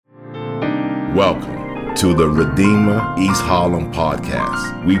Welcome to the Redeemer East Harlem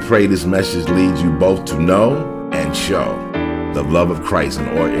podcast. We pray this message leads you both to know and show the love of Christ in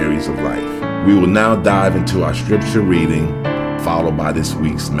all areas of life. We will now dive into our scripture reading, followed by this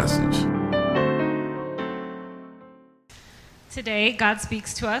week's message. Today, God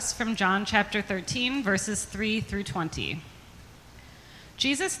speaks to us from John chapter 13, verses 3 through 20.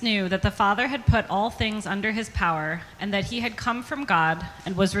 Jesus knew that the Father had put all things under his power and that he had come from God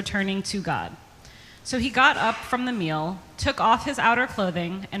and was returning to God. So he got up from the meal, took off his outer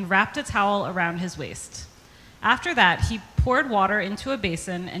clothing, and wrapped a towel around his waist. After that, he poured water into a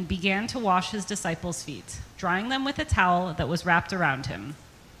basin and began to wash his disciples' feet, drying them with a towel that was wrapped around him.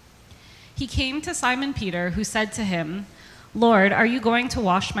 He came to Simon Peter, who said to him, "Lord, are you going to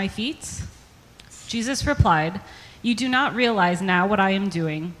wash my feet?" Jesus replied, "You do not realize now what I am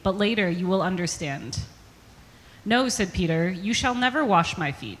doing, but later you will understand." "No," said Peter, "you shall never wash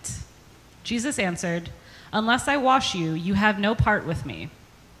my feet." Jesus answered, "Unless I wash you, you have no part with me."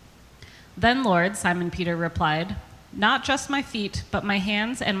 "Then, Lord," Simon Peter replied, "not just my feet, but my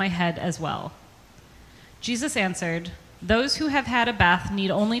hands and my head as well." Jesus answered, "Those who have had a bath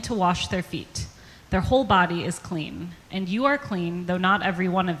need only to wash their feet. Their whole body is clean, and you are clean, though not every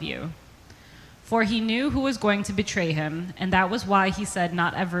one of you." For he knew who was going to betray him, and that was why he said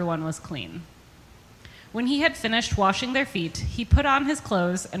not everyone was clean. When he had finished washing their feet, he put on his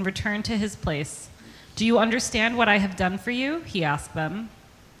clothes and returned to his place. "Do you understand what I have done for you?" he asked them.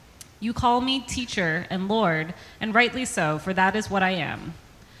 "You call me teacher and Lord, and rightly so, for that is what I am.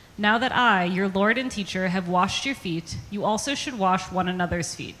 Now that I, your Lord and teacher, have washed your feet, you also should wash one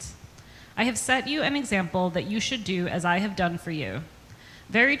another's feet. I have set you an example that you should do as I have done for you.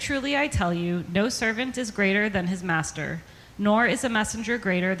 Very truly I tell you, no servant is greater than his master, nor is a messenger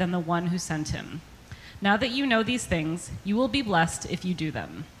greater than the one who sent him. Now that you know these things, you will be blessed if you do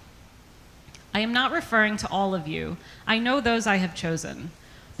them. I am not referring to all of you. I know those I have chosen.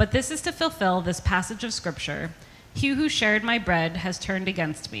 But this is to fulfill this passage of Scripture. He who shared my bread has turned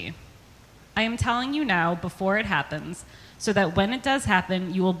against me. I am telling you now before it happens, so that when it does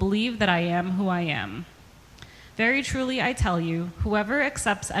happen, you will believe that I am who I am. Very truly I tell you, whoever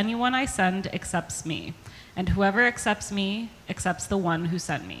accepts anyone I send accepts me, and whoever accepts me accepts the one who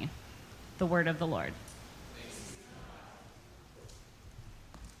sent me." The word of the Lord.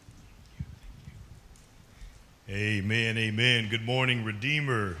 Amen, amen. Good morning,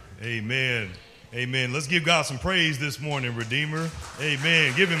 Redeemer. Amen, amen. Let's give God some praise this morning, Redeemer.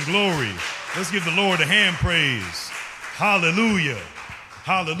 Amen. Give him glory. Let's give the Lord a hand praise. Hallelujah.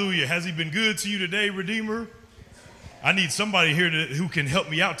 Hallelujah. Has he been good to you today, Redeemer? I need somebody here who can help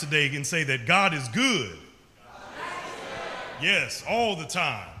me out today and say that God is good. Yes, all the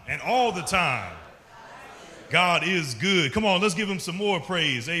time. And all the time. God is good. Come on, let's give him some more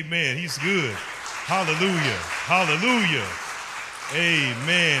praise. Amen. He's good. Hallelujah. Hallelujah.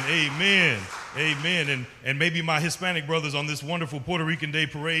 Amen. Amen. Amen. And maybe my Hispanic brothers on this wonderful Puerto Rican Day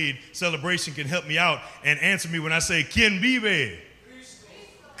Parade celebration can help me out and answer me when I say, "¿Quién vive?"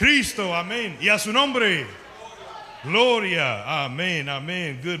 Cristo. Amen. Y a su nombre. Gloria. Amen.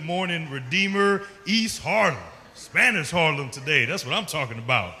 Amen. Good morning, Redeemer East Harlem. Spanish Harlem today. That's what I'm talking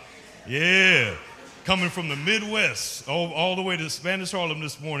about. Yeah. Coming from the Midwest all the way to Spanish Harlem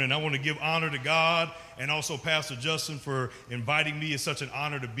this morning. I want to give honor to God and also Pastor Justin for inviting me. It's such an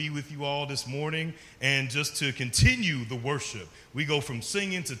honor to be with you all this morning and just to continue the worship. We go from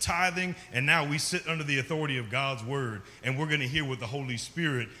singing to tithing, and now we sit under the authority of God's word, and we're going to hear what the Holy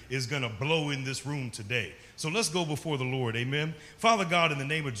Spirit is going to blow in this room today. So let's go before the Lord. Amen. Father God, in the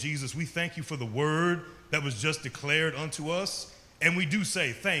name of Jesus, we thank you for the word that was just declared unto us, and we do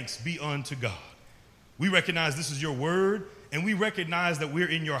say thanks be unto God. We recognize this is your word, and we recognize that we're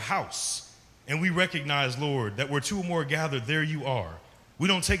in your house. And we recognize, Lord, that where two or more gathered, there you are. We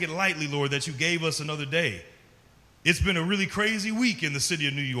don't take it lightly, Lord, that you gave us another day. It's been a really crazy week in the city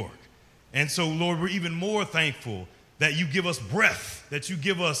of New York. And so, Lord, we're even more thankful that you give us breath, that you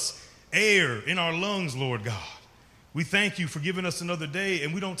give us air in our lungs, Lord God. We thank you for giving us another day,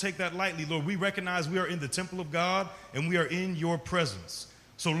 and we don't take that lightly, Lord. We recognize we are in the temple of God, and we are in your presence.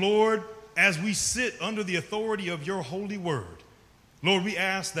 So, Lord, as we sit under the authority of your holy word, Lord, we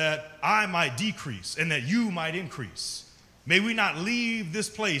ask that I might decrease and that you might increase. May we not leave this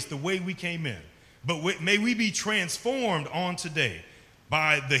place the way we came in, but may we be transformed on today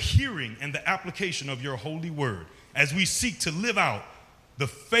by the hearing and the application of your holy word as we seek to live out the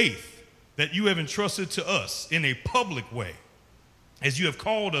faith that you have entrusted to us in a public way, as you have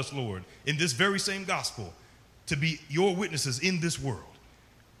called us, Lord, in this very same gospel to be your witnesses in this world.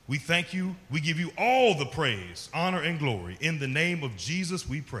 We thank you. We give you all the praise, honor, and glory. In the name of Jesus,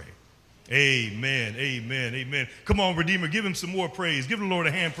 we pray. Amen, amen, amen. Come on, Redeemer, give him some more praise. Give the Lord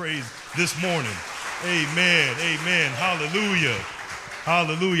a hand praise this morning. Amen, amen, hallelujah.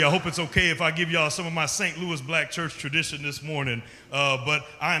 Hallelujah. I hope it's okay if I give y'all some of my St. Louis Black church tradition this morning. But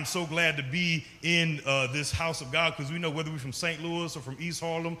I am so glad to be in this house of God, because we know whether we're from St. Louis or from East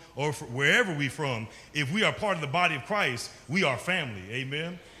Harlem or wherever we're from, if we are part of the body of Christ, we are family.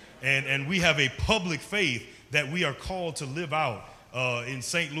 Amen. And we have a public faith that we are called to live out in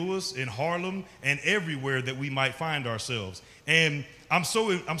St. Louis, in Harlem, and everywhere that we might find ourselves. And I'm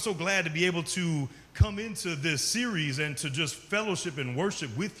so glad to be able to come into this series and to just fellowship and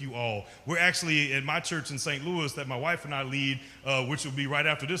worship with you all. We're actually in my church in St. Louis that my wife and I lead, which will be right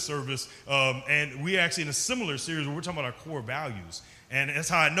after this service. And we're actually in a similar series where we're talking about our core values. And that's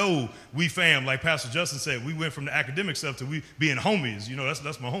how I know we fam, like Pastor Justin said, we went from the academic stuff to we being homies. You know,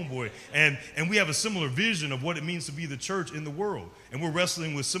 that's my homeboy. And we have a similar vision of what it means to be the church in the world. And we're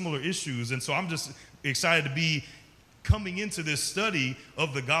wrestling with similar issues. And so I'm just excited to be coming into this study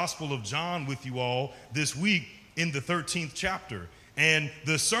of the Gospel of John with you all this week in the 13th chapter. And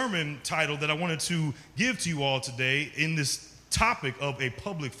the sermon title that I wanted to give to you all today in this topic of a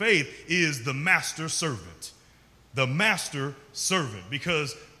public faith is The Master Servant. The Master Servant,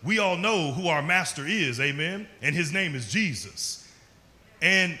 because we all know who our master is, amen? And his name is Jesus.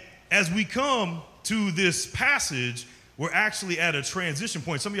 And as we come to this passage, we're actually at a transition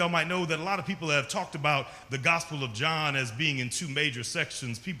point. Some of y'all might know that a lot of people have talked about the Gospel of John as being in two major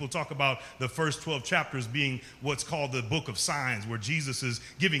sections. People talk about the first 12 chapters being what's called the book of signs, where Jesus is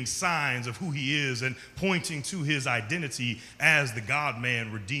giving signs of who he is and pointing to his identity as the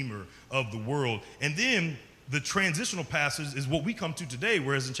God-man Redeemer of the world. And then the transitional passage is what we come to today,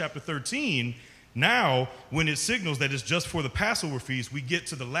 whereas in chapter 13, now, when it signals that it's just for the Passover feast, we get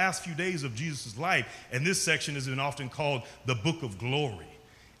to the last few days of Jesus' life, and this section has been often called the Book of Glory.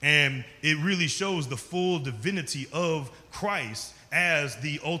 And it really shows the full divinity of Christ as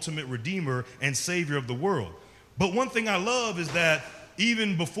the ultimate Redeemer and Savior of the world. But one thing I love is that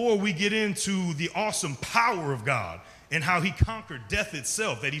even before we get into the awesome power of God, and how he conquered death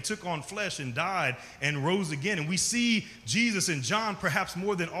itself, that he took on flesh and died and rose again. And we see Jesus in John, perhaps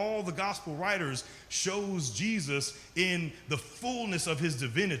more than all the gospel writers, shows Jesus in the fullness of his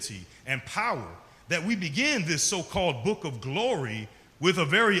divinity and power, that we begin this so-called book of glory with a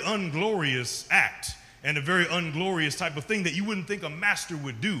very unglorious act and a very unglorious type of thing that you wouldn't think a master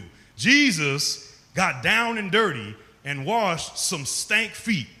would do. Jesus got down and dirty and washed some stank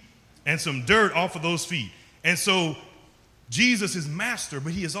feet and some dirt off of those feet. And so Jesus is master,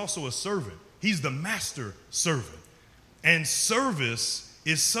 but he is also a servant. He's the master servant. And service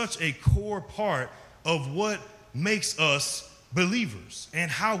is such a core part of what makes us believers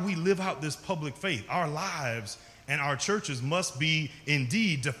and how we live out this public faith. Our lives and our churches must be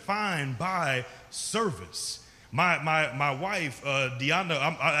indeed defined by service. My wife,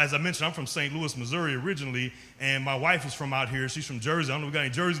 Deanna, as I mentioned, I'm from St. Louis, Missouri originally, and my wife is from out here. She's from Jersey. I don't know if we got any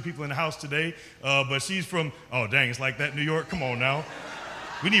Jersey people in the house today, but she's from, oh, dang, it's like that, New York. Come on now.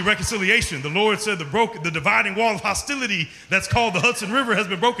 We need reconciliation. The Lord said the dividing wall of hostility that's called the Hudson River has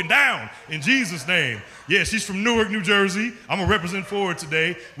been broken down in Jesus' name. Yeah, she's from Newark, New Jersey. I'm going to represent for her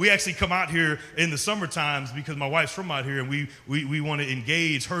today. We actually come out here in the summer times because my wife's from out here, and we want to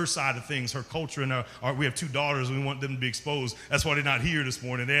engage her side of things, her culture. And we have two daughters, and we want them to be exposed. That's why they're not here this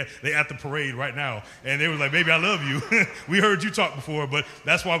morning. They're at the parade right now. And they were like, baby, I love you. We heard you talk before, but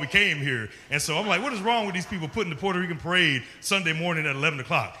that's why we came here. And so I'm like, what is wrong with these people putting the Puerto Rican parade Sunday morning at 11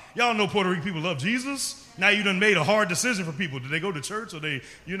 o'clock? Y'all know Puerto Rican people love Jesus. Now you done made a hard decision for people. Do they go to church or they,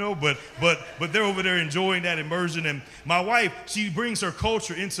 but they're over there enjoying that immersion. And my wife, she brings her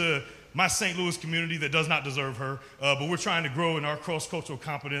culture into my St. Louis community that does not deserve her. But we're trying to grow in our cross-cultural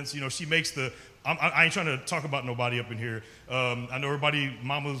competence. She makes I ain't trying to talk about nobody up in here. I know everybody,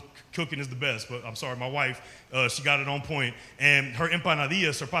 mama's cooking is the best, but I'm sorry, my wife, she got it on point. And her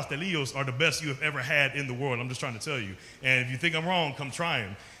empanadillas, her pastelillos are the best you have ever had in the world. I'm just trying to tell you. And if you think I'm wrong, come try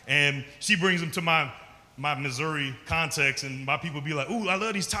them. And she brings them to my Missouri context, and my people be like, ooh, I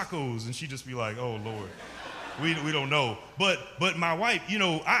love these tacos. And she just be like, oh, Lord, we don't know. But my wife,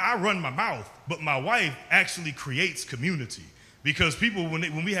 I run my mouth, but my wife actually creates community. Because people,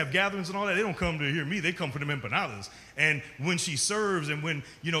 when we have gatherings and all that, they don't come to hear me. They come for them empanadas. And when she serves and when,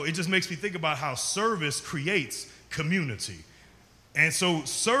 it just makes me think about how service creates community. And so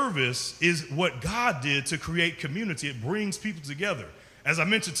service is what God did to create community. It brings people together. As I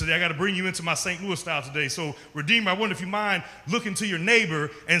mentioned today, I got to bring you into my St. Louis style today. So, Redeemer, I wonder if you mind looking to your neighbor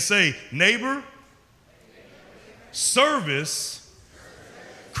and say, neighbor, service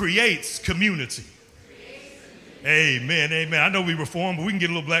creates community. Amen, amen. I know we reform, but we can get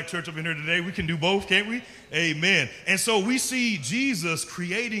a little black church up in here today. We can do both, can't we? Amen. And so we see Jesus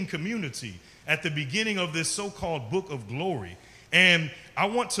creating community at the beginning of this so-called book of glory. And I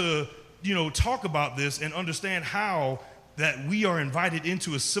want to, talk about this and understand how that we are invited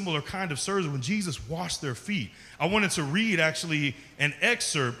into a similar kind of service when Jesus washed their feet. I wanted to read actually an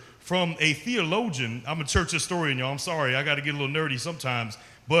excerpt from a theologian. I'm a church historian, y'all. I'm sorry. I got to get a little nerdy sometimes.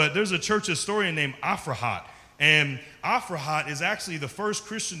 But there's a church historian named Afrahat. And Afrahat is actually the first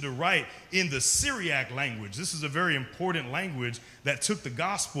Christian to write in the Syriac language. This is a very important language that took the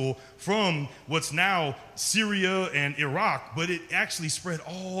gospel from what's now Syria and Iraq, but it actually spread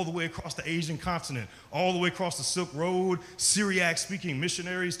all the way across the Asian continent, all the way across the Silk Road. Syriac-speaking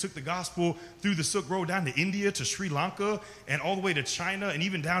missionaries took the gospel through the Silk Road down to India, to Sri Lanka, and all the way to China, and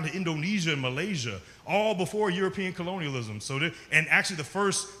even down to Indonesia and Malaysia, all before European colonialism. And actually the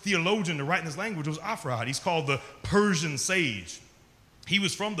first theologian to write in this language was Afrahat. He's called the Persian sage. He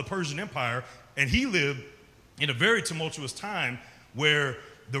was from the Persian Empire, and he lived in a very tumultuous time where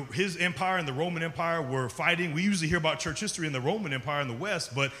his empire and the Roman Empire were fighting. We usually hear about church history in the Roman Empire in the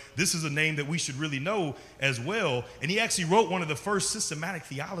West, but this is a name that we should really know as well. And he actually wrote one of the first systematic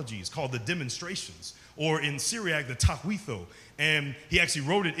theologies called the Demonstrations, or in Syriac, the Takwitho. And he actually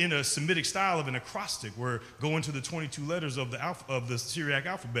wrote it in a Semitic style of an acrostic, where go into the 22 letters of the Syriac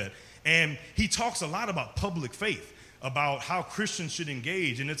alphabet. And he talks a lot about public faith, about how Christians should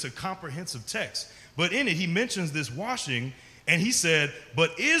engage, and it's a comprehensive text. But in it, he mentions this washing, and he said,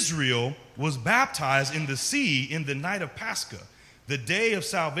 but Israel was baptized in the sea in the night of Pascha, the day of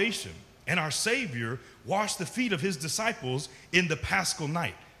salvation, and our Savior washed the feet of his disciples in the Paschal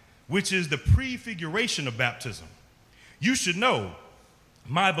night, which is the prefiguration of baptism. You should know,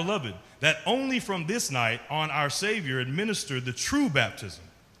 my beloved, that only from this night on our Savior administered the true baptism.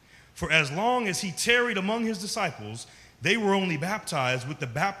 For as long as he tarried among his disciples, they were only baptized with the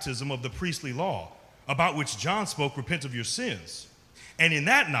baptism of the priestly law, about which John spoke, repent of your sins. And in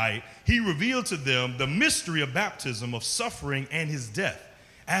that night, he revealed to them the mystery of baptism, of suffering and his death.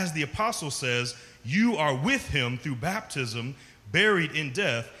 As the apostle says, you are with him through baptism, buried in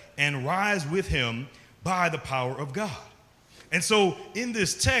death, and rise with him by the power of God. And so in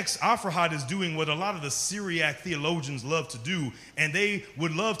this text, Afrahat is doing what a lot of the Syriac theologians love to do, and they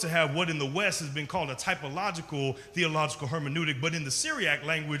would love to have what in the West has been called a typological theological hermeneutic. But in the Syriac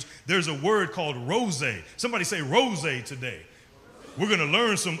language, there's a word called rose. Somebody say rose today. We're going to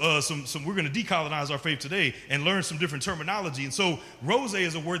learn we're going to decolonize our faith today and learn some different terminology. And so rose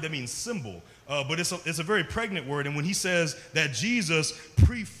is a word that means symbol. But it's a very pregnant word. And when he says that Jesus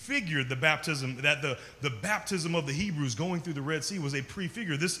prefigured the baptism, that the baptism of the Hebrews going through the Red Sea was a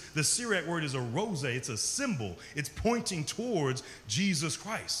prefigure, the Syriac word is a rose. It's a symbol. It's pointing towards Jesus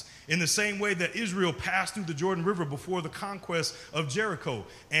Christ. In the same way that Israel passed through the Jordan River before the conquest of Jericho,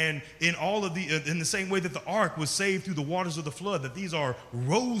 and in the same way that the ark was saved through the waters of the flood, that these are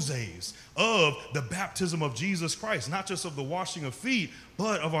roses of the baptism of Jesus Christ, not just of the washing of feet,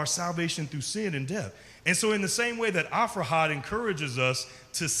 but of our salvation through sin and death. And so in the same way that Afrahat encourages us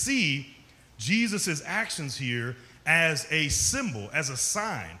to see Jesus' actions here as a symbol, as a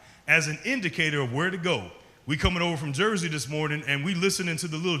sign, as an indicator of where to go. We coming over from Jersey this morning, and we listening to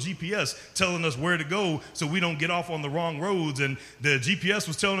the little GPS telling us where to go so we don't get off on the wrong roads. And the GPS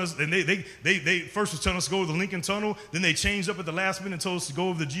was telling us, and they first was telling us to go over the Lincoln Tunnel, then they changed up at the last minute and told us to go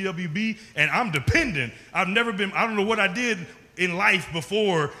over the GWB. And I'm dependent. I don't know what I did in life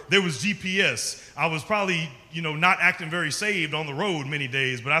before there was GPS. I was probably, not acting very saved on the road many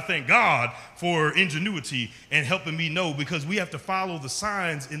days, but I thank God for ingenuity and helping me know, because we have to follow the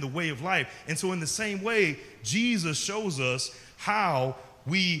signs in the way of life. And so in the same way, Jesus shows us how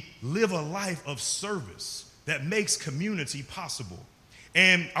we live a life of service that makes community possible.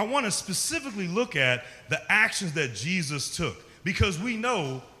 And I want to specifically look at the actions that Jesus took, because we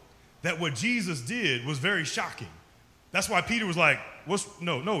know that what Jesus did was very shocking. That's why Peter was like,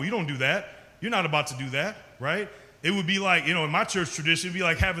 no, you don't do that. You're not about to do that, right? It would be like, in my church tradition, it'd be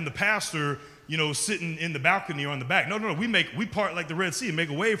like having the pastor, sitting in the balcony or on the back. No, we part like the Red Sea and make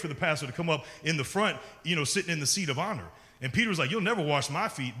a way for the pastor to come up in the front, sitting in the seat of honor. And Peter was like, you'll never wash my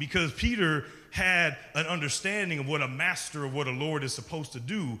feet, because Peter had an understanding of what a master, of what a Lord is supposed to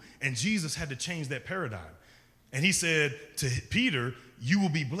do. And Jesus had to change that paradigm. And he said to Peter, you will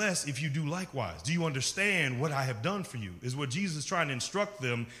be blessed if you do likewise. Do you understand what I have done for you? Is what Jesus is trying to instruct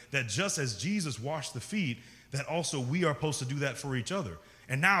them, that just as Jesus washed the feet, that also we are supposed to do that for each other.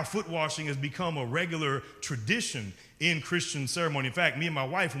 And now foot washing has become a regular tradition in Christian ceremony. In fact, me and my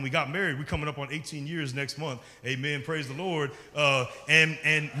wife, when we got married, we're coming up on 18 years next month. Amen. Praise the Lord.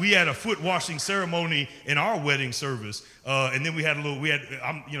 And we had a foot washing ceremony in our wedding service. And then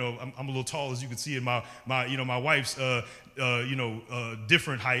I'm a little tall, as you can see in my wife's,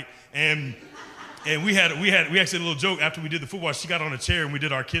 different height. And we actually had a little joke after we did the foot wash. She got on a chair and we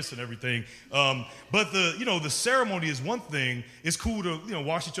did our kiss and everything. But the ceremony is one thing. It's cool to,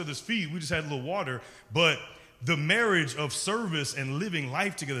 wash each other's feet. We just had a little water. But the marriage of service and living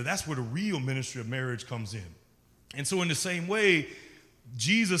life together, that's where the real ministry of marriage comes in. And so in the same way,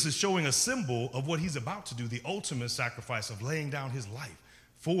 Jesus is showing a symbol of what he's about to do, the ultimate sacrifice of laying down his life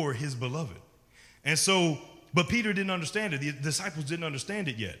for his beloved. And so, but Peter didn't understand it. The disciples didn't understand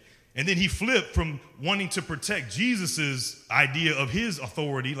it yet. And then he flipped from wanting to protect Jesus's idea of his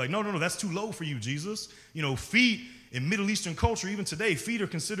authority. Like, no, that's too low for you, Jesus. Feet in Middle Eastern culture, even today, feet are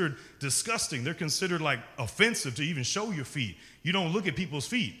considered disgusting. They're considered like offensive to even show your feet. You don't look at people's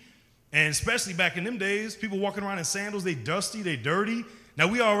feet. And especially back in them days, people walking around in sandals, they dusty, they dirty. Now,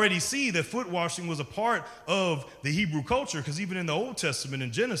 we already see that foot washing was a part of the Hebrew culture, because even in the Old Testament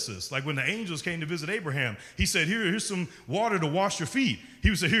in Genesis, like when the angels came to visit Abraham, he said, here's some water to wash your feet. He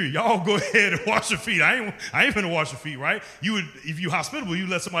would say, here, y'all go ahead and wash your feet. I ain't gonna wash your feet, right? If you hospitable, you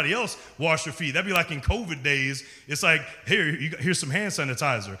let somebody else wash your feet. That'd be like in COVID days. It's like, here's some hand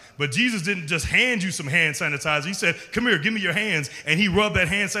sanitizer. But Jesus didn't just hand you some hand sanitizer. He said, come here, give me your hands. And he rubbed that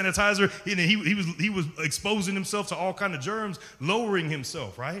hand sanitizer, and he was exposing himself to all kind of germs, lowering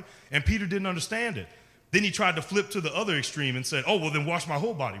himself, right? And Peter didn't understand it. Then he tried to flip to the other extreme and said, oh, well, then wash my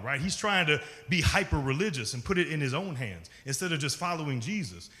whole body, right? He's trying to be hyper-religious and put it in his own hands instead of just following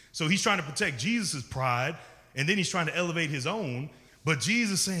Jesus. So he's trying to protect Jesus' pride, and then he's trying to elevate his own. But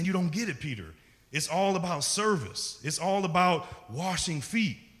Jesus is saying, you don't get it, Peter. It's all about service. It's all about washing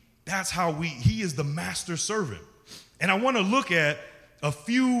feet. That's how he is the master servant. And I want to look at a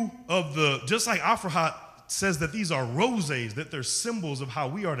few of just like Afrahat says that these are roses, that they're symbols of how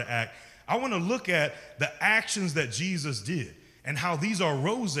we are to act. I want to look at the actions that Jesus did and how these are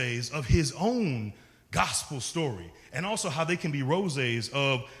roses of his own gospel story, and also how they can be roses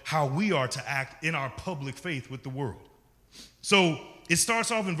of how we are to act in our public faith with the world. So it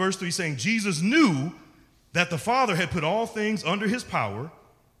starts off in verse 3 saying, Jesus knew that the Father had put all things under his power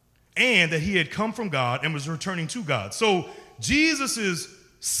and that he had come from God and was returning to God. So Jesus's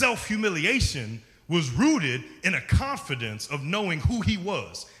self-humiliation was rooted in a confidence of knowing who he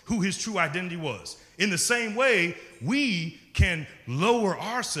was, who his true identity was. In the same way, we can lower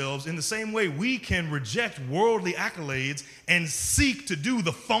ourselves. In the same way, we can reject worldly accolades and seek to do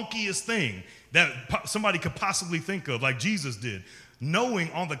the funkiest thing that somebody could possibly think of, like Jesus did, knowing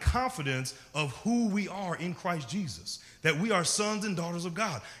on the confidence of who we are in Christ Jesus, that we are sons and daughters of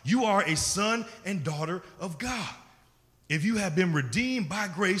God. You are a son and daughter of God. If you have been redeemed by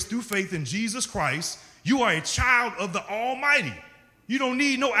grace through faith in Jesus Christ, you are a child of the Almighty. You don't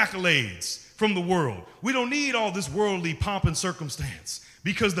need no accolades from the world. We don't need all this worldly pomp and circumstance,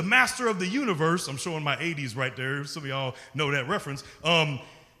 because the master of the universe, I'm showing my 80s right there, some of y'all know that reference,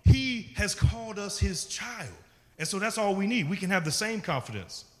 he has called us his child. And so that's all we need. We can have the same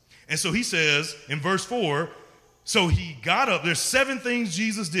confidence. And so he says in verse 4, so he got up. There's 7 things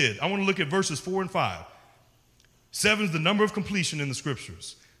Jesus did. I want to look at verses 4 and 5. 7 is the number of completion in the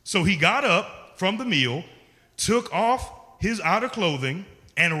scriptures. So he got up from the meal, took off his outer clothing,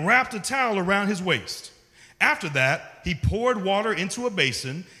 and wrapped a towel around his waist. After that, he poured water into a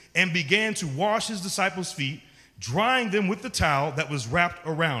basin and began to wash his disciples' feet, drying them with the towel that was wrapped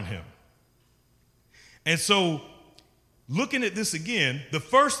around him. And so, looking at this again,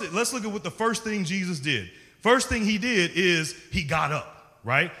 let's look at what the first thing Jesus did. First thing he did is he got up,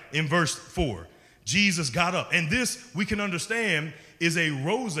 right? In verse 4. Jesus got up. And this, we can understand, is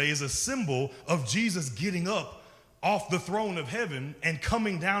a symbol of Jesus getting up off the throne of heaven and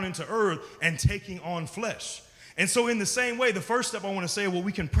coming down into earth and taking on flesh. And so in the same way, the first step I want to say, what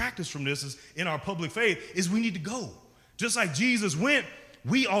we can practice from this is in our public faith, is we need to go. Just like Jesus went,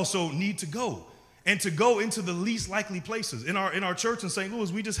 we also need to go. And to go into the least likely places. In our church in St.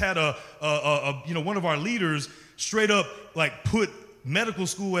 Louis, we just had one of our leaders straight up like put medical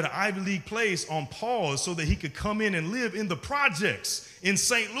school at an Ivy League place on pause so that he could come in and live in the projects in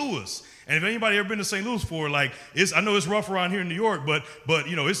St. Louis. And if anybody ever been to St. Louis before, like, I know it's rough around here in New York, but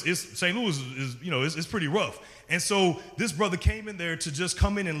it's St. Louis is it's pretty rough. And so this brother came in there to just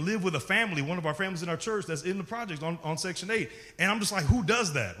come in and live with a family, one of our families in our church that's in the projects on Section 8. And I'm just like, who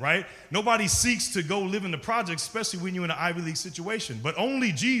does that, right? Nobody seeks to go live in the projects, especially when you're in an Ivy League situation. But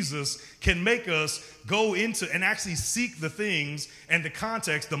only Jesus can make us go into and actually seek the things and the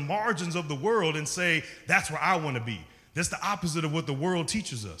context, the margins of the world, and say, that's where I want to be. That's the opposite of what the world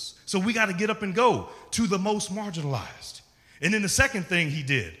teaches us. So we got to get up and go to the most marginalized. And then the second thing he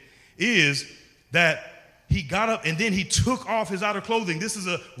did is that he got up and then he took off his outer clothing. This is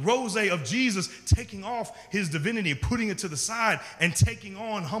a rose of Jesus taking off his divinity, putting it to the side and taking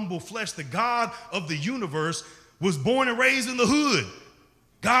on humble flesh. The God of the universe was born and raised in the hood.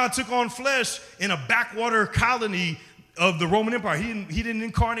 God took on flesh in a backwater colony of the Roman Empire. He didn't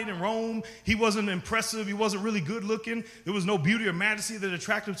incarnate in Rome. He wasn't impressive. He wasn't really good looking. There was no beauty or majesty that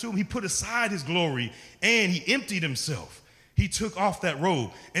attracted to him. He put aside his glory and he emptied himself. He took off that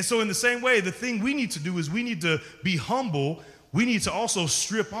robe. And so in the same way, the thing we need to do is we need to be humble. We need to also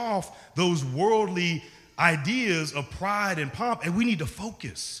strip off those worldly ideas of pride and pomp, and we need to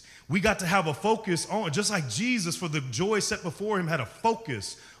focus. We got to have a focus on, just like Jesus, for the joy set before him, had a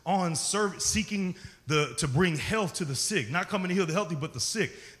focus on seeking to bring health to the sick, not coming to heal the healthy, but the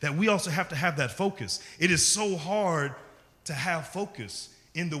sick, that we also have to have that focus. It is so hard to have focus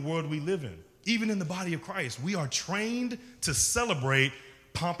in the world we live in. Even in the body of Christ, we are trained to celebrate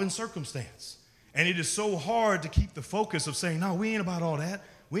pomp and circumstance. And it is so hard to keep the focus of saying, no, we ain't about all that.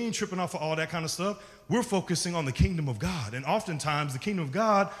 We ain't tripping off of all that kind of stuff. We're focusing on the kingdom of God. And oftentimes the kingdom of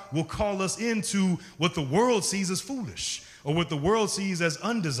God will call us into what the world sees as foolish or what the world sees as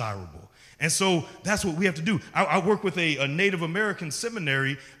undesirable. And so that's what we have to do. I work with a Native American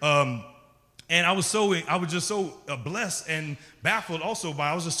seminary, and I was just so blessed and baffled also by,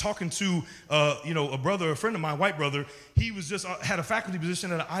 I was just talking to, a friend of mine, white brother. He was just had a faculty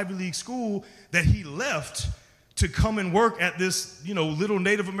position at an Ivy League school that he left to come and work at this, little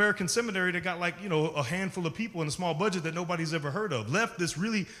Native American seminary that got a handful of people and a small budget that nobody's ever heard of. Left this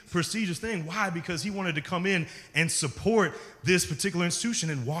really prestigious thing. Why? Because he wanted to come in and support this particular institution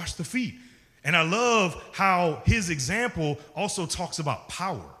and wash the feet. And I love how his example also talks about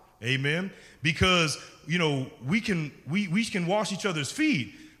power. Amen. Because, we can wash each other's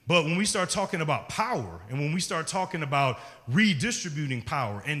feet, but when we start talking about power and when we start talking about redistributing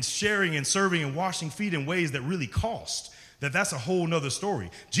power and sharing and serving and washing feet in ways that really cost, that's a whole nother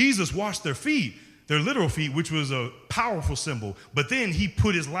story. Jesus washed their feet, their literal feet, which was a powerful symbol, but then he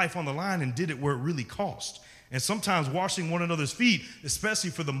put his life on the line and did it where it really cost. And sometimes washing one another's feet, especially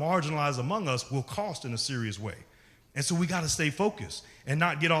for the marginalized among us, will cost in a serious way. And so we got to stay focused and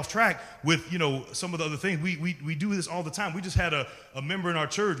not get off track with, some of the other things. We do this all the time. We just had a member in our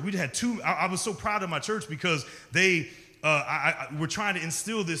church. We had two. I was so proud of my church because they were trying to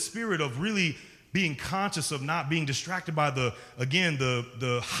instill this spirit of really being conscious of not being distracted by the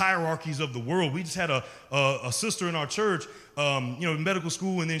hierarchies of the world. We just had a sister in our church, in medical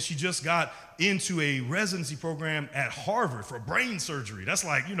school, and then she just got into a residency program at Harvard for brain surgery. That's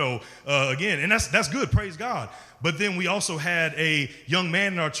and that's good, praise God. But then we also had a young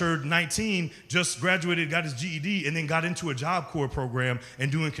man in our church, 19, just graduated, got his GED, and then got into a Job Corps program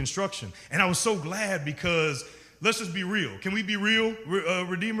and doing construction. And I was so glad because let's just be real. Can we be real,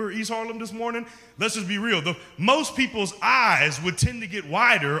 Redeemer East Harlem this morning? Let's just be real. Most people's eyes would tend to get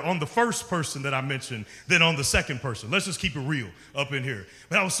wider on the first person that I mentioned than on the second person. Let's just keep it real up in here.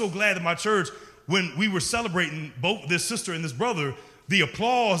 But I was so glad that my church, when we were celebrating both this sister and this brother, the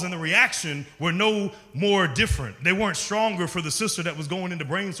applause and the reaction were no more different. They weren't stronger for the sister that was going into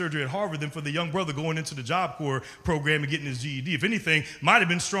brain surgery at Harvard than for the young brother going into the Job Corps program and getting his GED. If anything, might have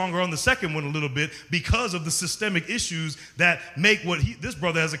been stronger on the second one a little bit because of the systemic issues that make what this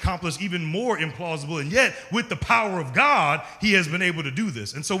brother has accomplished even more implausible. And yet, with the power of God, he has been able to do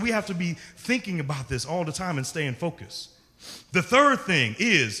this. And so we have to be thinking about this all the time and staying focused. The third thing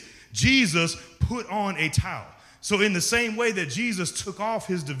is Jesus put on a towel. So in the same way that Jesus took off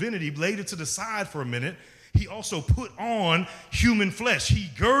his divinity, laid it to the side for a minute, he also put on human flesh.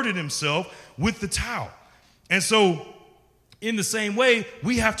 He girded himself with the towel. And so in the same way,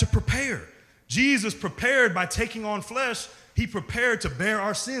 we have to prepare. Jesus prepared by taking on flesh. He prepared to bear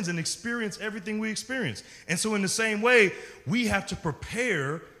our sins and experience everything we experience. And so in the same way, we have to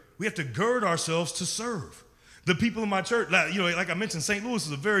prepare. We have to gird ourselves to serve. The people in my church, like I mentioned, St. Louis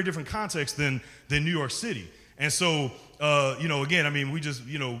is a very different context than New York City. And so, we just,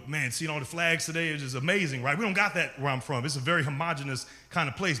 seeing all the flags today is just amazing, right? We don't got that where I'm from. It's a very homogenous kind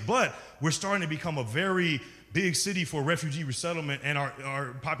of place, but we're starting to become a very big city for refugee resettlement, and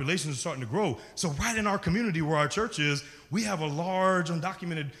our population is starting to grow. So right in our community where our church is, we have a large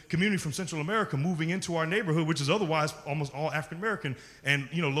undocumented community from Central America moving into our neighborhood, which is otherwise almost all African American and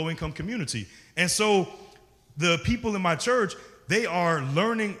low-income community. And so the people in my church, they are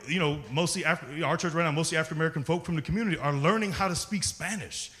learning, mostly our church right now, mostly African American folk from the community are learning how to speak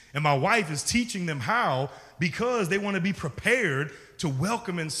Spanish. And my wife is teaching them how, because they want to be prepared to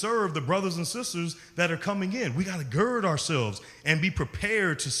welcome and serve the brothers and sisters that are coming in. We got to gird ourselves and be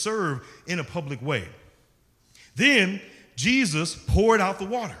prepared to serve in a public way. Then Jesus poured out the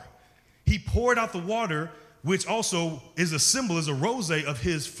water. He poured out the water, which also is a symbol, is a rose of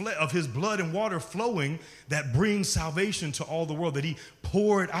his blood and water flowing that brings salvation to all the world, that he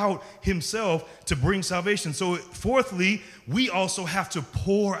poured out himself to bring salvation. So fourthly, we also have to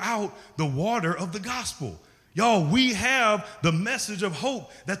pour out the water of the gospel. Y'all, we have the message of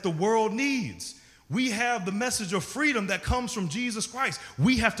hope that the world needs. We have the message of freedom that comes from Jesus Christ.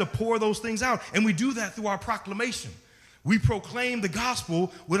 We have to pour those things out, and we do that through our proclamation. We proclaim the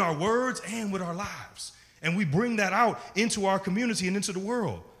gospel with our words and with our lives. And we bring that out into our community and into the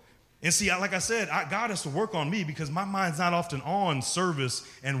world. And see, like I said, God has to work on me because my mind's not often on service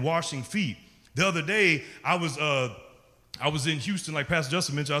and washing feet. The other day, I was in Houston, like Pastor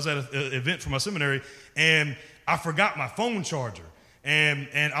Justin mentioned. I was at an event for my seminary, and I forgot my phone charger.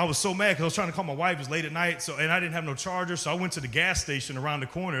 And I was so mad because I was trying to call my wife. It was late at night, and I didn't have no charger. So I went to the gas station around the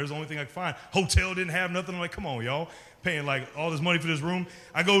corner. It was the only thing I could find. Hotel didn't have nothing. I'm like, come on, y'all. Paying like all this money for this room.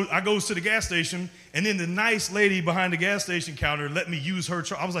 I goes to the gas station, and then the nice lady behind the gas station counter let me use her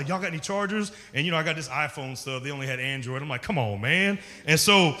charger. I was like, y'all got any chargers? And I got this iPhone stuff. They only had Android. I'm like, come on, man. And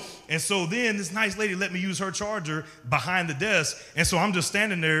so then this nice lady let me use her charger behind the desk. And so I'm just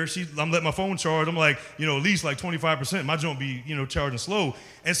standing there. I'm letting my phone charge. I'm like, at least like 25%. My joint be, charging slow.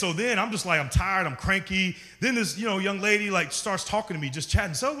 And so then I'm just like, I'm tired. I'm cranky. Then this, young lady like starts talking to me, just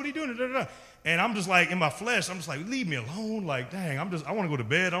chatting. So what are you doing? Da, da, da. And I'm just like, in my flesh, I'm just like, leave me alone. Like, dang, I want to go to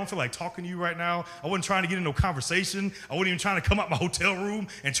bed. I don't feel like talking to you right now. I wasn't trying to get into no conversation. I wasn't even trying to come out my hotel room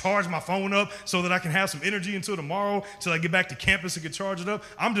and charge my phone up so that I can have some energy until tomorrow, till I get back to campus and can charge it up.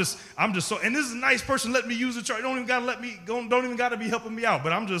 I'm just so, and this is a nice person letting me use the charger. Don't even got to be helping me out.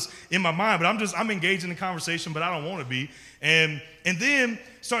 But I'm just in my mind, but I'm engaged in the conversation, but I don't want to be. And then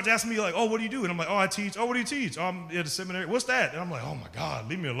starts asking me like, oh, what do you do? And I'm like, oh, I teach. Oh, what do you teach? Oh, I'm at the seminary. What's that? And I'm like, oh my God,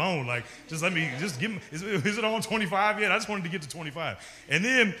 leave me alone. Like, just give me, is it on 25 yet? I just wanted to get to 25. And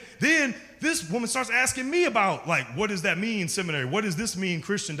then this woman starts asking me about like, what does that mean, seminary? What does this mean,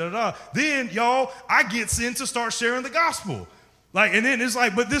 Christian? Da, da, da. Then, y'all, I get sent to start sharing the gospel. Like, and then it's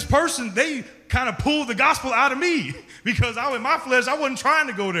like, but this person, they kind of pulled the gospel out of me because in my flesh, I wasn't trying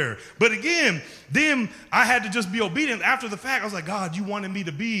to go there. But again, then I had to just be obedient. After the fact, I was like, God, you wanted me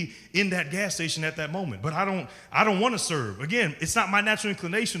to be in that gas station at that moment, but I don't want to serve. Again, it's not my natural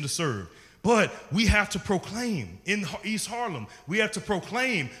inclination to serve, but we have to proclaim in East Harlem. We have to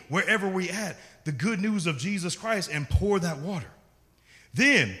proclaim wherever we at the good news of Jesus Christ and pour that water.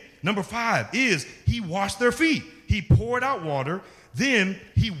 Then, number 5 is he washed their feet. He poured out water, then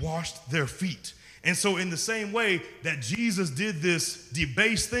he washed their feet. And so in the same way that Jesus did this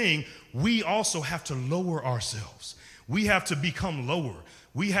debased thing, we also have to lower ourselves. We have to become lower.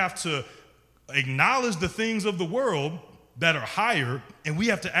 We have to acknowledge the things of the world that are higher, and we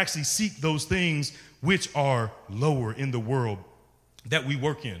have to actually seek those things which are lower in the world that we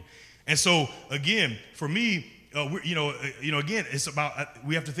work in. And so, again, for me, again, it's about,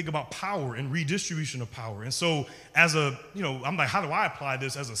 we have to think about power and redistribution of power. And so I'm like, how do I apply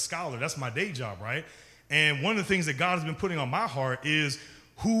this as a scholar? That's my day job, right? And one of the things that God has been putting on my heart is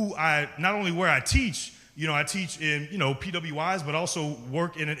not only where I teach, I teach in, PWIs, but also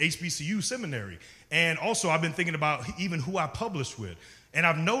work in an HBCU seminary. And also I've been thinking about even who I publish with. And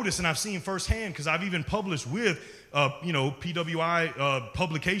I've noticed and I've seen firsthand, because I've even published with, PWI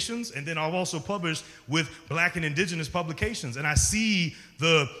publications, and then I've also published with Black and Indigenous publications. And I see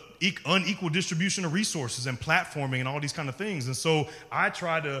the unequal distribution of resources and platforming and all these kind of things. And so I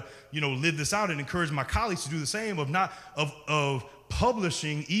try to, live this out and encourage my colleagues to do the same of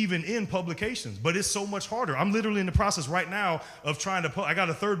publishing even in publications. But it's so much harder. I'm literally in the process right now of trying to I got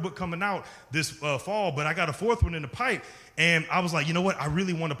a 3rd book coming out this fall, but I got a 4th one in the pipe. And I was like, you know what? I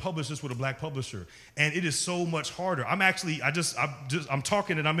really want to publish this with a Black publisher. And it is so much harder. I'm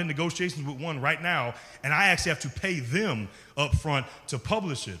talking and I'm in negotiations with one right now, and I actually have to pay them up front to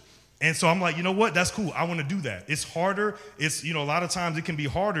publish it. And so I'm like, you know what? That's cool. I want to do that. It's harder. It's, a lot of times it can be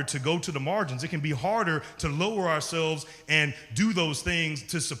harder to go to the margins. It can be harder to lower ourselves and do those things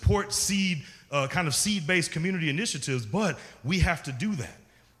to support seed-based community initiatives, but we have to do that.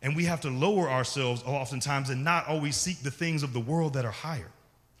 And we have to lower ourselves oftentimes and not always seek the things of the world that are higher.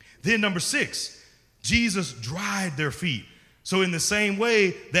 Then number 6, Jesus dried their feet. So in the same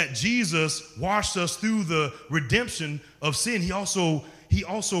way that Jesus washed us through the redemption of sin, he also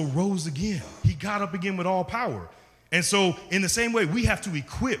rose again. He got up again with all power. And so in the same way, we have to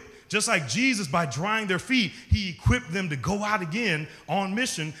equip. Just like Jesus, by drying their feet, he equipped them to go out again on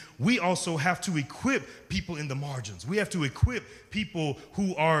mission. We also have to equip people in the margins. We have to equip people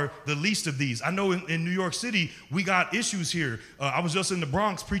who are the least of these. I know in New York City, we got issues here. I was just in the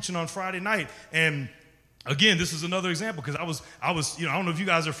Bronx preaching on Friday night, and again, this is another example because I was, I don't know if you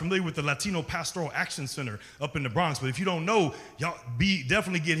guys are familiar with the Latino Pastoral Action Center up in the Bronx, but if you don't know, y'all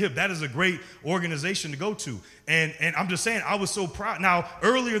definitely get hip. That is a great organization to go to. And I'm just saying, I was so proud. Now,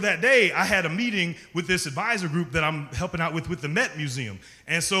 earlier that day, I had a meeting with this advisor group that I'm helping out with the Met Museum.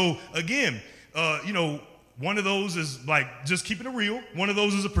 And so, again, one of those is like just keeping it real. One of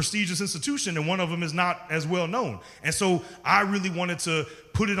those is a prestigious institution, and one of them is not as well known. And so I really wanted to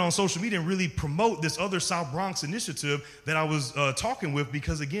put it on social media and really promote this other South Bronx initiative that I was talking with,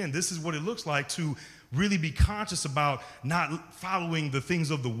 because, again, this is what it looks like to really be conscious about not following the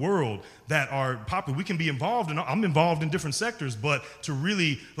things of the world that are popular. We can be involved, and I'm involved in different sectors, but to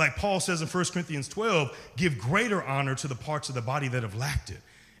really, like Paul says in 1 Corinthians 12, give greater honor to the parts of the body that have lacked it.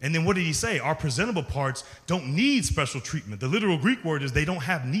 And then what did he say? Our presentable parts don't need special treatment. The literal Greek word is they don't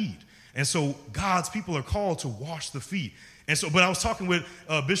have need. And so God's people are called to wash the feet. And so, but I was talking with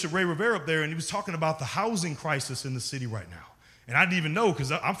Bishop Ray Rivera up there, and he was talking about the housing crisis in the city right now. And I didn't even know,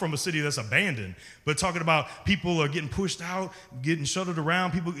 because I'm from a city that's abandoned, but talking about people are getting pushed out, getting shuttled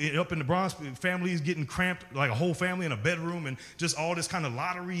around, people up in the Bronx, families getting cramped, like a whole family in a bedroom, and just all this kind of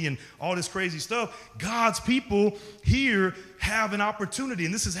lottery and all this crazy stuff. God's people here have an opportunity,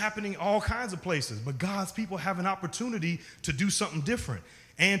 and this is happening all kinds of places, but God's people have an opportunity to do something different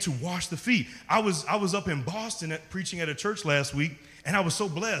and to wash the feet. I was up in Boston preaching at a church last week, and I was so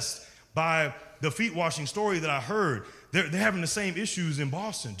blessed by the feet washing story that I heard. They're having the same issues in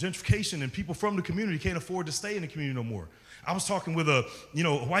Boston, gentrification, and people from the community can't afford to stay in the community no more. I was talking with a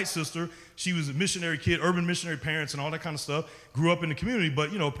white sister. She was a missionary kid, urban missionary parents and all that kind of stuff, grew up in the community,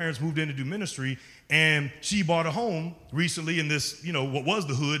 but, parents moved in to do ministry, and she bought a home recently in this, what was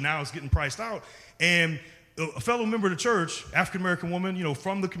the hood, now it's getting priced out, and a fellow member of the church, African-American woman,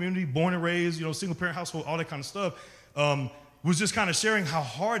 from the community, born and raised, single-parent household, all that kind of stuff, was just kind of sharing how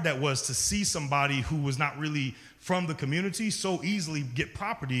hard that was to see somebody who was not really from the community so easily get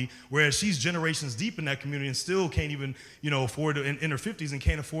property, whereas she's generations deep in that community and still can't even, afford to, in her 50s, and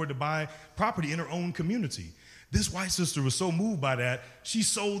can't afford to buy property in her own community. This white sister was so moved by that, she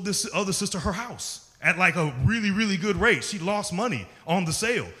sold this other sister her house at like a really, really good rate. She lost money on the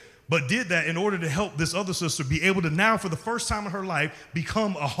sale, but did that in order to help this other sister be able to now, for the first time in her life,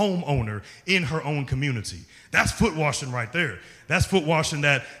 become a homeowner in her own community. That's foot washing right there. That's foot washing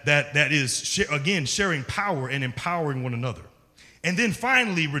that is, again, sharing power and empowering one another. And then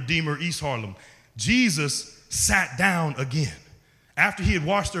finally, Redeemer, East Harlem, Jesus sat down again. After he had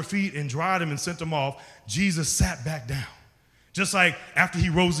washed their feet and dried them and sent them off, Jesus sat back down. Just like after he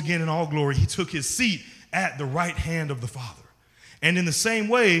rose again in all glory, he took his seat at the right hand of the Father. And in the same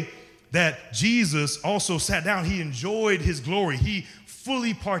way that Jesus also sat down, he enjoyed his glory. He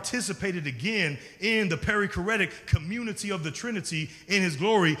fully participated again in the perichoretic community of the Trinity in his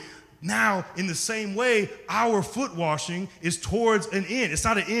glory. Now, in the same way, our foot washing is towards an end. It's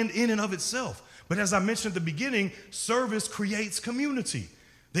not an end in and of itself. But as I mentioned at the beginning, service creates community.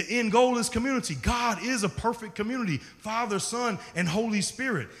 The end goal is community. God is a perfect community, Father, Son, and Holy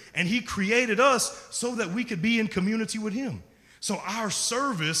Spirit. And he created us so that we could be in community with him. So our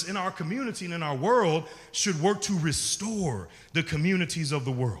service in our community and in our world should work to restore the communities of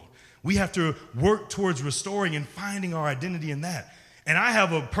the world. We have to work towards restoring and finding our identity in that. And I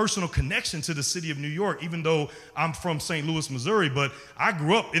have a personal connection to the city of New York, even though I'm from St. Louis, Missouri, but I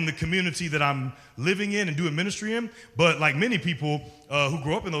grew up in the community that I'm living in and doing ministry in. But like many people who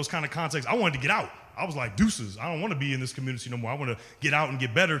grew up in those kind of contexts, I wanted to get out. I was like, deuces, I don't want to be in this community no more. I want to get out and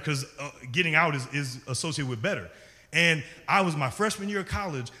get better, because getting out is associated with better. And I was my freshman year of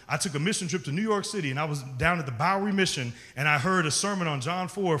college. I took a mission trip to New York City, and I was down at the Bowery Mission, and I heard a sermon on John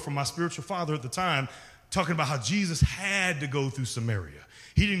 4 from my spiritual father at the time, talking about how Jesus had to go through Samaria.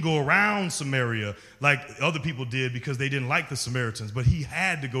 He didn't go around Samaria like other people did because they didn't like the Samaritans, but he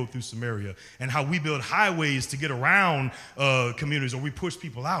had to go through Samaria, and how we build highways to get around communities, or we push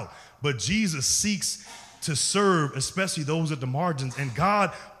people out. But Jesus seeks to serve, especially those at the margins. And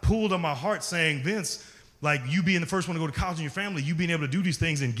God pulled on my heart saying, Vince, like you being the first one to go to college in your family, you being able to do these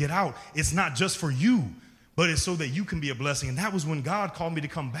things and get out, it's not just for you. but it's so that you can be a blessing. And that was when God called me to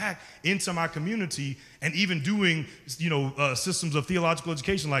come back into my community and even doing, systems of theological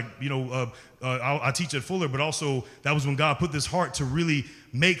education. Like, I teach at Fuller, but also that was when God put this heart to really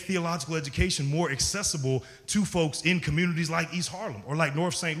make theological education more accessible to folks in communities like East Harlem or like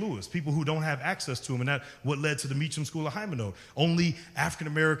North St. Louis, people who don't have access to them. And that's what led to the Meacham School of Hymenode, only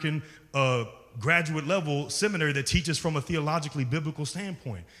African-American graduate level seminary that teaches from a theologically biblical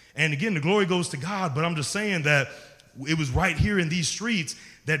standpoint. And again, the glory goes to God, but I'm just saying that it was right here in these streets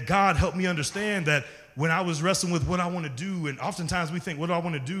that God helped me understand that when I was wrestling with what I want to do, and oftentimes we think, what do I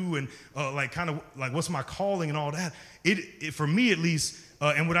want to do? And what's my calling and all that? It for me at least,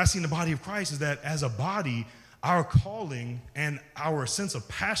 and what I see in the body of Christ is that as a body, our calling and our sense of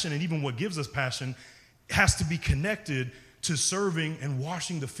passion and even what gives us passion has to be connected to serving and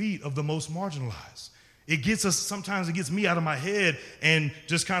washing the feet of the most marginalized. Sometimes it gets me out of my head and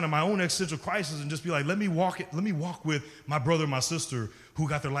just kind of my own existential crisis and just be like, let me walk with my brother, my sister who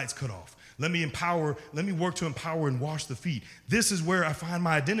got their lights cut off. Let me work to empower and wash the feet. This is where I find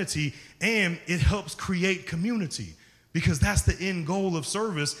my identity, and it helps create community, because that's the end goal of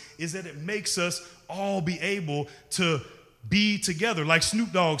service, is that it makes us all be able to be together. Like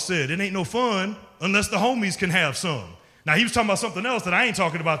Snoop Dogg said, it ain't no fun unless the homies can have some. Now, he was talking about something else that I ain't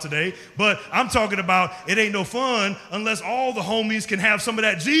talking about today, but I'm talking about it ain't no fun unless all the homies can have some of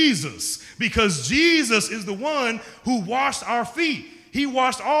that Jesus, because Jesus is the one who washed our feet. He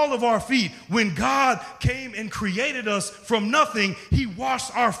washed all of our feet. When God came and created us from nothing, he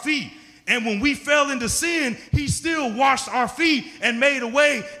washed our feet. And when we fell into sin, he still washed our feet and made a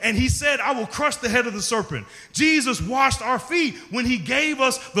way. And he said, I will crush the head of the serpent. Jesus washed our feet when he gave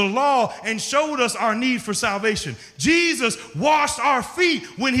us the law and showed us our need for salvation. Jesus washed our feet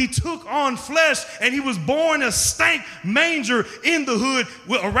when he took on flesh and he was born a stank manger in the hood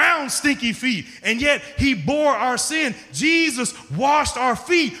around stinky feet. And yet he bore our sin. Jesus washed our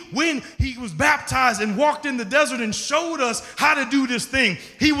feet when he was baptized and walked in the desert and showed us how to do this thing.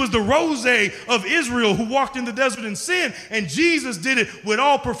 He was the rose of Israel who walked in the desert in sin, and Jesus did it with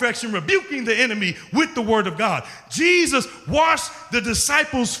all perfection, rebuking the enemy with the word of God. Jesus washed the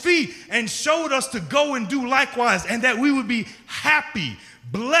disciples' feet and showed us to go and do likewise, and that we would be happy,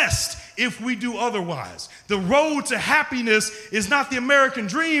 blessed if we do otherwise. The road to happiness is not the American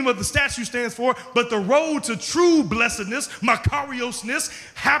dream of the statue stands for, but the road to true blessedness, makariosness,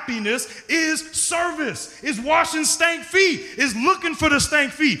 happiness, is service, is washing stank feet, is looking for the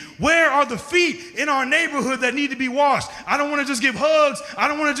stank feet. Where are the feet in our neighborhood that need to be washed? I don't want to just give hugs. I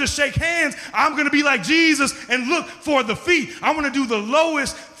don't want to just shake hands. I'm going to be like Jesus and look for the feet. I want to do the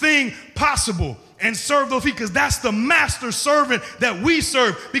lowest thing possible and serve those feet, because that's the master servant that we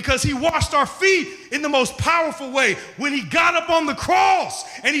serve, because he washed our feet in the most powerful way when he got up on the cross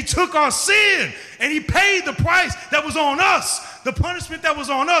and he took our sin and he paid the price that was on us. The punishment that was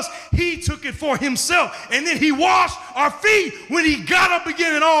on us, he took it for himself. And then he washed our feet when he got up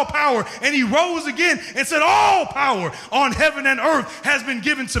again in all power, and he rose again and said, all power on heaven and earth has been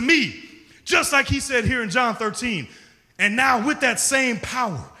given to me. Just like he said here in John 13. And now with that same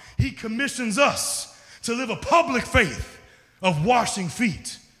power, he commissions us to live a public faith of washing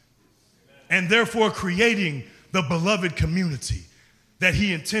feet, and therefore creating the beloved community that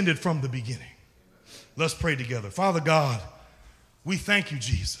he intended from the beginning. Let's pray together. Father God, we thank you,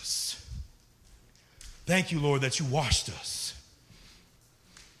 Jesus. Thank you, Lord, that you washed us.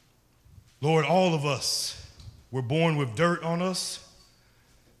 Lord, all of us were born with dirt on us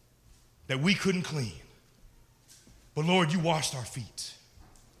that we couldn't clean. But Lord, you washed our feet.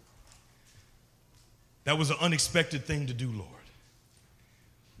 That was an unexpected thing to do, Lord.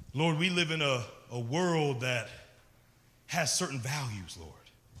 Lord, we live in a world that has certain values, Lord.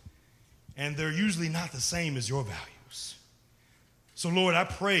 And they're usually not the same as your values. So, Lord, I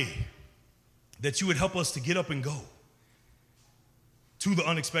pray that you would help us to get up and go to the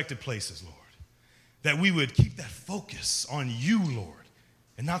unexpected places, Lord. That we would keep that focus on you, Lord,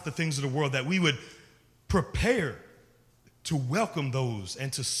 and not the things of the world. That we would prepare to welcome those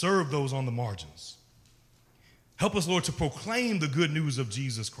and to serve those on the margins. Help us, Lord, to proclaim the good news of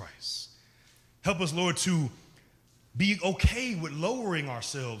Jesus Christ. Help us, Lord, to be okay with lowering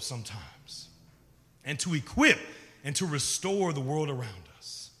ourselves sometimes, and to equip and to restore the world around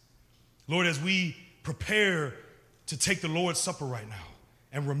us. Lord, as we prepare to take the Lord's Supper right now,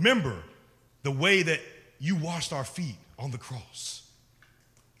 and remember the way that you washed our feet on the cross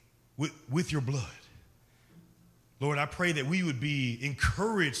with your blood. Lord, I pray that we would be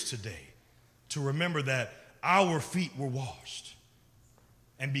encouraged today to remember that our feet were washed.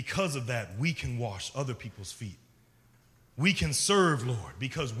 And because of that, we can wash other people's feet. We can serve, Lord,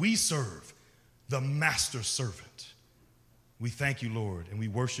 because we serve the master servant. We thank you, Lord, and we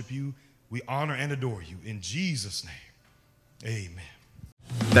worship you. We honor and adore you. In Jesus' name, amen.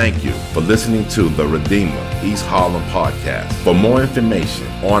 Thank you for listening to the Redeemer East Harlem podcast. For more information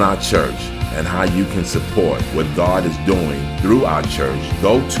on our church and how you can support what God is doing through our church,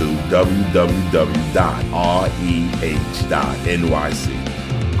 go to www.reh.nyc.